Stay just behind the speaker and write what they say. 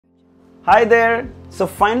Hi there! So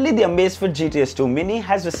finally the Amazfit GTS2 Mini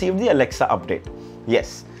has received the Alexa update.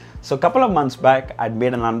 Yes, so a couple of months back I'd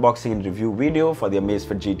made an unboxing and review video for the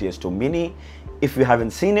Amazfit GTS2 Mini. If you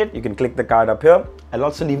haven't seen it, you can click the card up here. I'll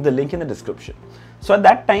also leave the link in the description. So at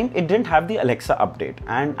that time it didn't have the Alexa update,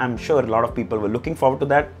 and I'm sure a lot of people were looking forward to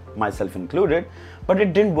that, myself included, but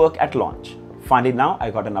it didn't work at launch. Finally now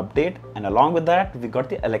I got an update, and along with that we got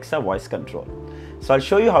the Alexa voice control. So I'll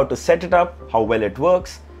show you how to set it up, how well it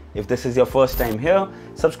works. If this is your first time here,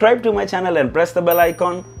 subscribe to my channel and press the bell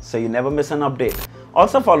icon so you never miss an update.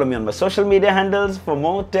 Also follow me on my social media handles for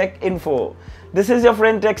more tech info. This is your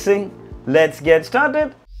friend Tech Singh. Let's get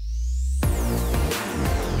started.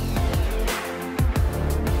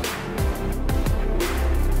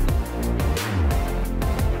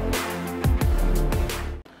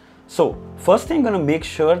 So first thing, I'm going to make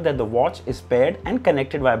sure that the watch is paired and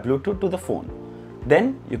connected via Bluetooth to the phone.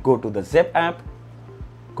 Then you go to the Zep app,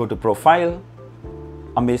 go to Profile,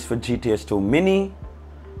 Amazfit GTS2 Mini.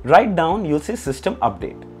 Right down you'll see System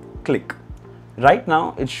Update. Click. Right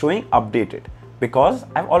now it's showing updated because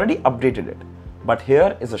I've already updated it. But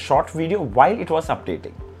here is a short video while it was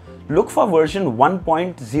updating. Look for version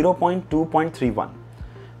 1.0.2.31.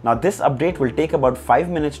 Now this update will take about 5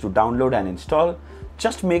 minutes to download and install.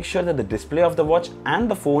 Just make sure that the display of the watch and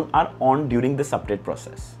the phone are on during this update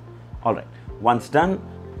process. Alright, once done,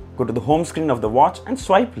 go to the home screen of the watch and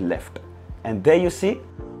swipe left. And there you see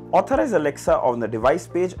Authorize Alexa on the device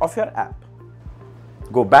page of your app.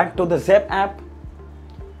 Go back to the Zep app,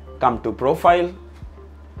 come to Profile,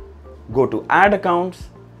 go to Add Accounts,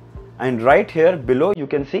 and right here below you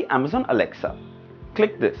can see Amazon Alexa.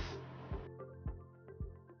 Click this.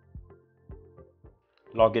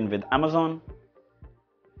 Log in with Amazon.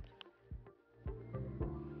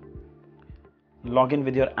 Log in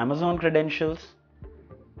with your Amazon credentials.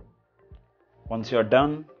 Once you're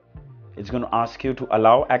done, it's going to ask you to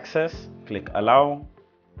allow access. Click allow.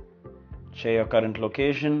 Share your current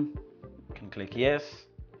location. You can click yes.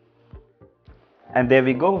 And there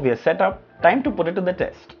we go. We are set up. Time to put it to the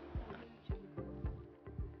test.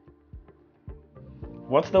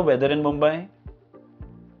 What's the weather in Mumbai?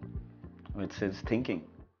 It says thinking.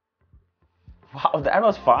 Wow, that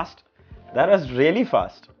was fast. That was really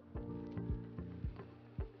fast.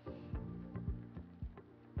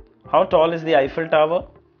 How tall is the Eiffel Tower?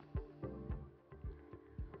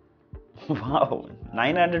 Wow,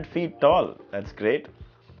 900 feet tall. That's great.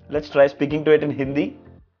 Let's try speaking to it in Hindi.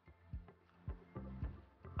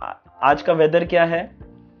 आज का weather क्या है?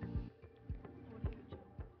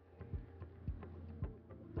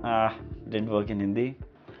 Didn't work in Hindi.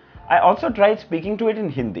 I also tried speaking to it in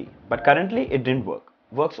Hindi, but currently it didn't work.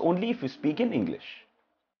 Works only if you speak in English.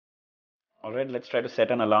 Alright, let's try to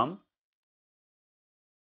set an alarm.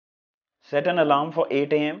 Set an alarm for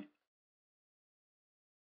 8 AM.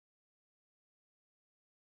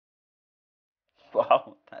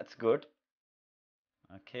 Wow, that's good.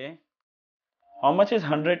 Okay. How much is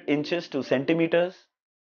 100 inches to centimeters?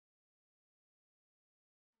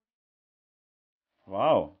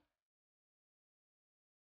 Wow.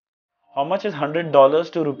 How much is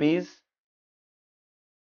 $100 to rupees?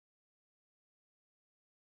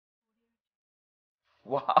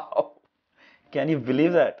 Wow. Can you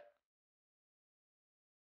believe that?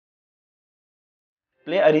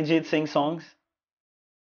 Play Arijit Singh songs.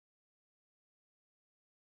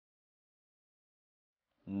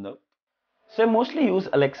 Nope. So I mostly use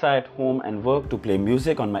Alexa at home and work to play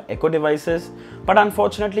music on my Echo devices, but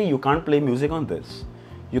unfortunately you can't play music on this.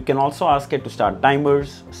 You can also ask it to start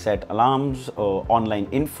timers, set alarms, online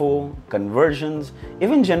info, conversions,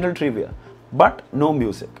 even general trivia, but no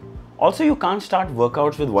music. Also, you can't start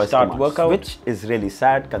workouts with voice commands, which is really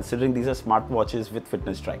sad considering these are smartwatches with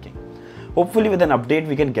fitness tracking. Hopefully with an update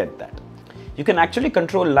we can get that. You can actually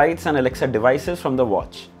control lights and Alexa devices from the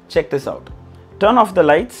watch. Check this out. Turn off the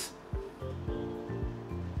lights.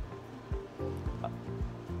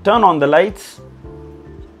 Turn on the lights.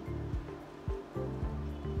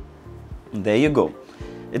 There you go.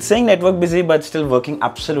 It's saying network busy, but still working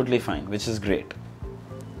absolutely fine, which is great.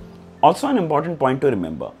 Also, an important point to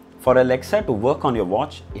remember. For Alexa to work on your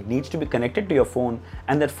watch, it needs to be connected to your phone,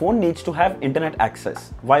 and that phone needs to have internet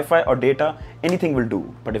access. Wi-Fi or data, anything will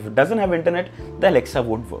do. But if it doesn't have internet, the Alexa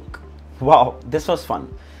won't work. Wow, this was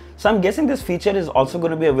fun. So I'm guessing this feature is also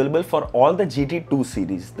going to be available for all the GT2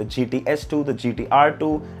 series, the GTS2, the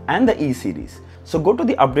GTR2 and the E series. So go to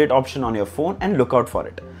the update option on your phone and look out for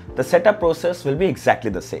it. The setup process will be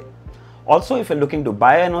exactly the same. Also, if you're looking to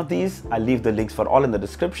buy any of these, I'll leave the links for all in the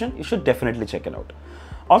description. You should definitely check it out.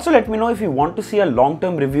 Also, let me know if you want to see a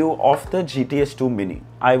long-term review of the GTS2 Mini.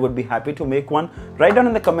 I would be happy to make one. Write down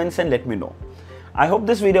in the comments and let me know. I hope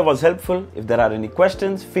this video was helpful. If there are any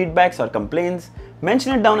questions, feedbacks or complaints,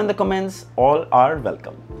 mention it down in the comments. All are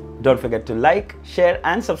welcome. Don't forget to like, share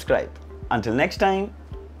and subscribe. Until next time,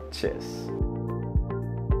 cheers.